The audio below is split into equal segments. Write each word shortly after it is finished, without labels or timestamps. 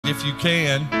if you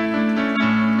can.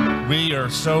 We are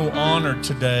so honored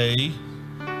today.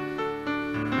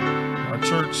 Our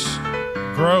church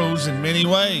grows in many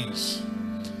ways.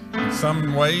 In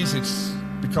some ways, it's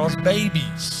because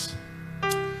babies.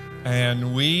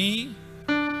 And we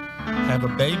have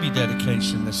a baby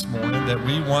dedication this morning that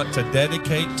we want to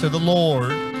dedicate to the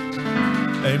Lord.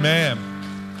 Amen.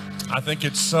 I think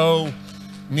it's so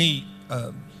neat,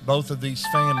 both of these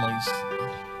families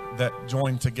that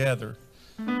join together.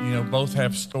 You know, both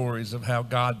have stories of how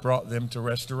God brought them to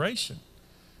restoration.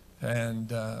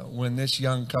 And when this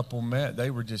young couple met, they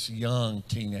were just young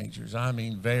teenagers. I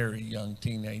mean, very young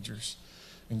teenagers.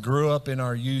 And grew up in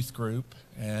our youth group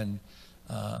and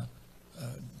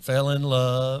fell in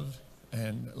love.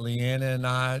 And Leanna and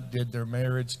I did their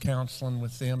marriage counseling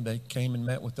with them. They came and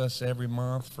met with us every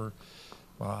month for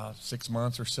 6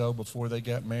 months or so before they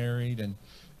got married. And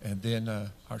then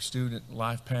our student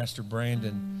life pastor,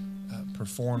 Brandon,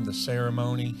 performed the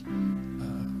ceremony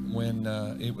when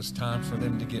it was time for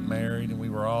them to get married, and we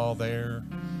were all there.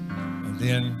 And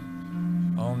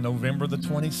then on November the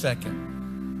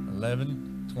 22nd,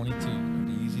 11/22, it'd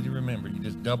be easy to remember. You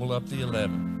just double up the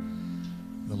 11.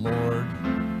 The Lord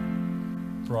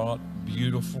brought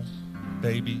beautiful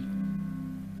baby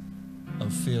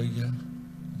Ophelia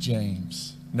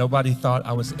Jaymes. Nobody thought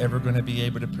I was ever going to be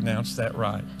able to pronounce that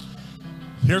right.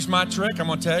 Here's my trick. I'm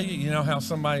going to tell you. You know how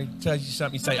somebody tells you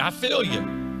something, you say, I feel you.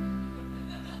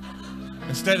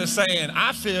 Instead of saying,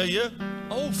 I feel you,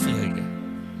 Ophelia.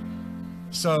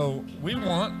 So we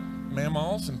want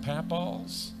mamaws and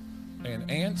papaws and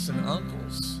aunts and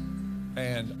uncles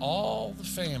and all the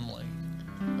family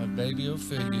of baby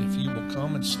Ophelia, if you will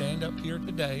come and stand up here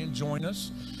today and join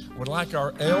us. Would like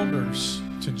our elders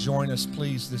to join us,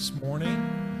 please, this morning.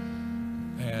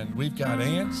 And we've got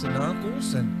aunts and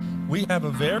uncles, and we have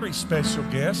a very special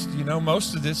guest. You know,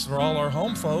 most of this are all our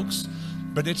home folks,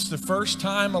 but it's the first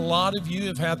time a lot of you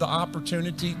have had the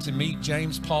opportunity to meet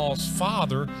James Paul's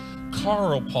father,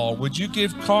 Carl Paul. Would you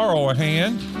give Carl a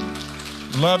hand?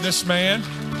 Love this man.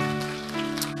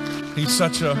 He's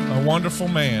such a wonderful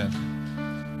man.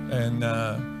 And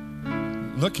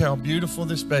look how beautiful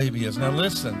this baby is. Now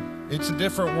listen, it's a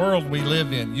different world we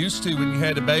live in. Used to, when you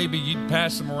had a baby, you'd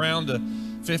pass them around to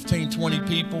 15, 20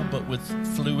 people, but with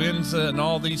influenza and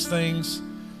all these things,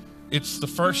 it's the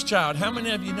first child. How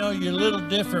many of you know you're a little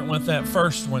different with that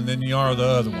first one than you are the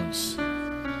other ones?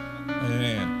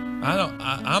 Man,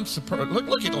 I'm surprised.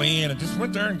 Look at Leanna, just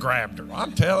went there and grabbed her.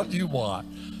 I'm telling you what.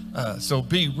 So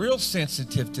be real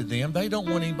sensitive to them. They don't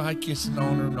want anybody kissing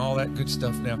on her and all that good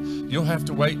stuff now. You'll have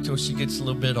to wait till she gets a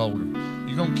little bit older.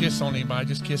 You're going to kiss on anybody,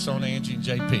 just kiss on Angie and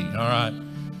JP, all right?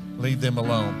 Leave them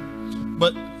alone.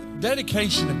 But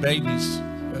dedication of babies,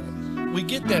 we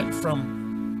get that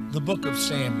from the book of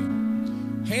Samuel.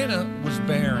 Hannah was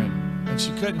barren, and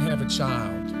she couldn't have a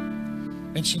child.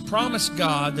 And she promised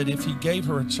God that if he gave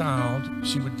her a child,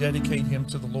 she would dedicate him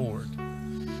to the Lord.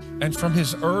 And from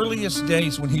his earliest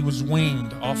days when he was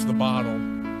weaned off the bottle,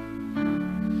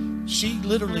 she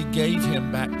literally gave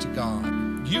him back to God.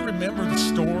 You remember the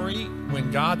story when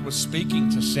God was speaking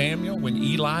to Samuel, when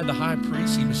Eli the high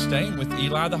priest, he was staying with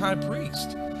Eli the high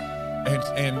priest.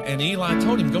 And Eli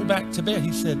told him, go back to bed.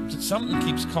 He said, something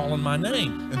keeps calling my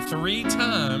name. And 3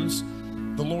 times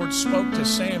the Lord spoke to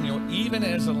Samuel, even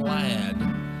as a lad.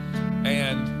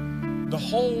 And the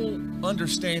whole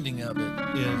understanding of it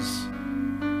is,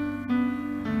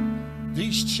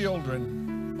 these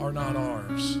children are not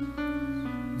ours.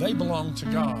 They belong to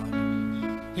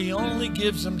God. He only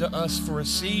gives them to us for a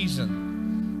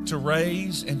season to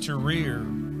raise and to rear.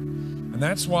 And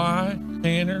that's why,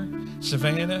 Tanner,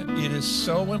 Savannah, it is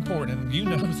so important, and you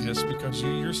know this because you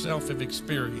yourself have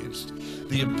experienced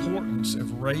the importance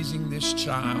of raising this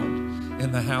child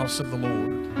in the house of the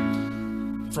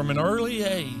Lord. From an early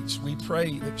age, we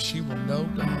pray that she will know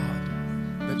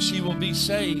God, that she will be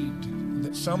saved,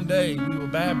 that someday we will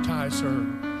baptize her,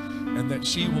 and that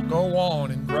she will go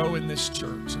on and grow in this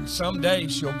church. And someday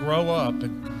she'll grow up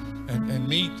and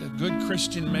meet a good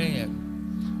Christian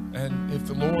man. And if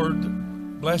the Lord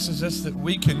blesses us, that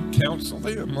we can counsel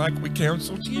them like we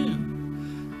counseled you.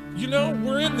 You know,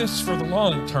 we're in this for the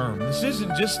long term. This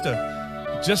isn't just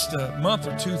a month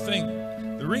or two thing.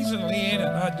 The reason Leanne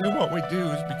and I do what we do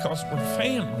is because we're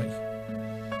family.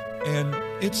 And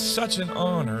it's such an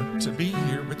honor to be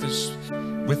here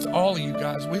with all of you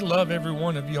guys. We love every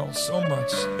one of y'all so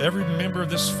much. Every member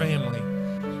of this family,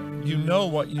 you know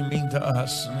what you mean to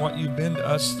us and what you've been to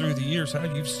us through the years, how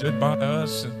you've stood by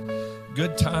us and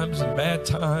good times and bad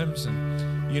times.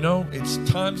 And You know, it's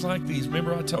times like these.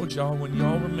 Remember I told y'all, when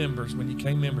y'all were members, when you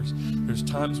came members, there's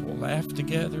times we'll laugh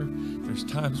together. There's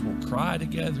times we'll cry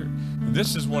together. And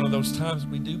this is one of those times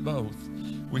we do both.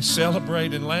 We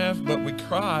celebrate and laugh, but we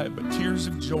cry, but tears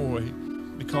of joy,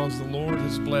 because the Lord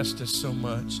has blessed us so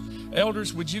much.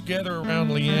 Elders, would you gather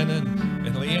around Leanna?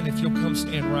 And Leanna, if you'll come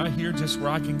stand right here, just where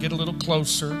I can get a little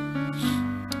closer.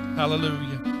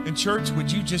 Hallelujah. And church, would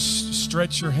you just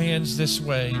stretch your hands this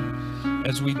way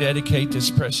as we dedicate this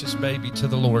precious baby to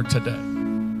the Lord today?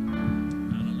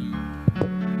 Hallelujah.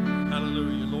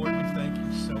 Hallelujah. Lord, we thank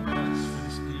you so much for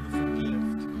this beautiful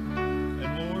gift.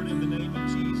 And Lord, in the name of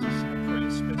Jesus, I pray a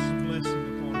special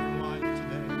blessing upon her life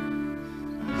today.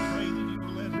 I pray that you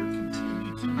will let her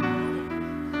continue to grow.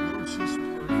 Lord, she's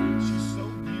perfect. She's so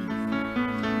beautiful.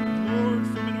 Lord,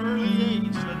 from an early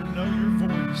age, let her know your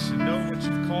voice and know what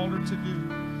you've called her to do.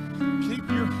 Keep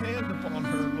your hand upon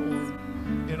her, Lord,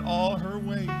 in all her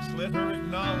ways. Let her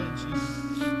acknowledge you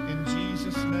in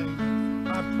Jesus' name.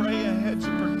 I pray a hedge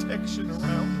of protection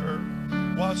around her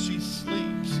while she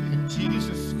sleeps in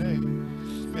Jesus' name,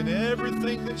 in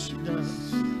everything that she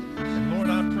does. And Lord,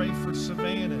 I pray for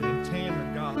Savannah and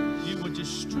Tanner, God. You would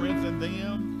just strengthen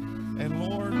them, and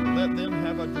Lord, let them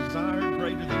have a desire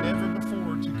greater than ever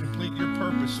before to complete your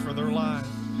purpose for their lives.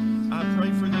 I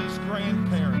pray for these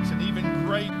grandparents and even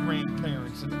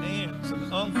great-grandparents and aunts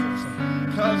and uncles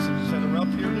and cousins that are up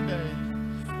here today.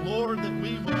 Lord, that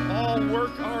we will all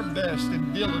work our best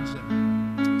and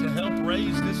diligent to help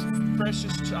raise this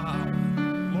precious child.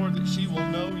 Lord, that she will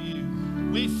know you.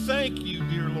 We thank you,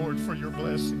 dear Lord, for your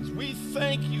blessings. We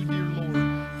thank you, dear Lord,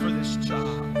 for this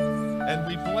child. And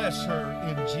we bless her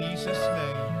in Jesus'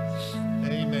 name.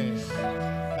 Amen.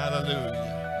 Hallelujah.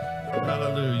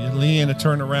 Hallelujah. Leanna,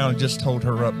 turn around and just hold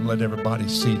her up and let everybody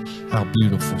see how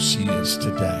beautiful she is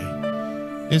today.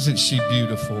 Isn't she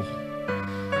beautiful?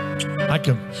 I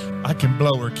can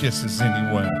blow her kisses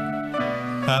anyway.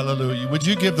 Hallelujah. Would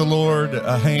you give the Lord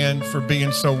a hand for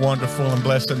being so wonderful and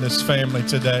blessing this family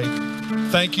today?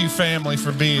 Thank you, family,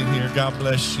 for being here. God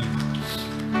bless you.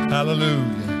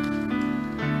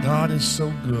 Hallelujah. God is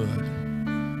so good.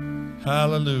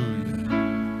 Hallelujah.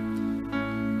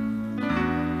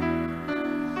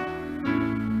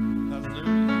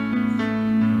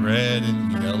 Red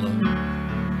and yellow,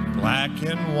 black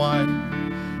and white,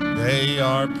 they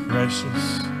are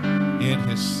precious in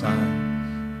his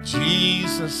sight.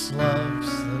 Jesus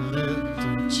loves the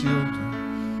little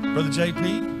children. Brother JP,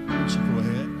 would you go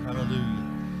ahead? Hallelujah.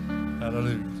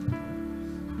 Hallelujah.